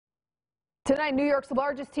Tonight, New York's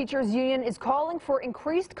largest teachers union is calling for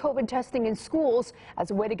increased COVID testing in schools as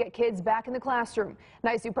a way to get kids back in the classroom.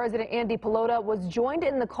 NYSUT President Andy Pelota was joined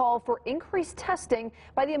in the call for increased testing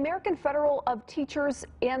by the American Federal of Teachers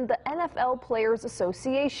and the NFL Players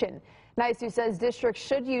Association. NYSUT says districts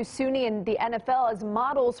should use SUNY and the NFL as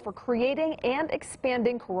models for creating and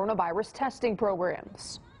expanding coronavirus testing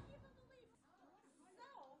programs.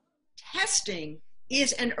 Testing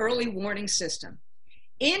is an early warning system.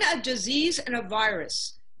 In a disease and a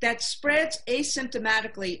virus that spreads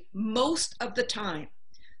asymptomatically most of the time,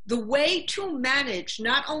 the way to manage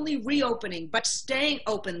not only reopening, but staying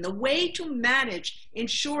open, the way to manage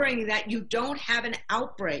ensuring that you don't have an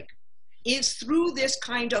outbreak is through this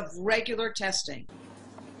kind of regular testing.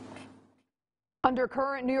 Under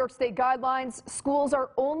current New York State guidelines, schools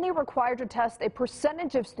are only required to test a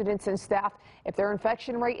percentage of students and staff if their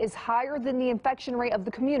infection rate is higher than the infection rate of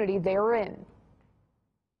the community they are in.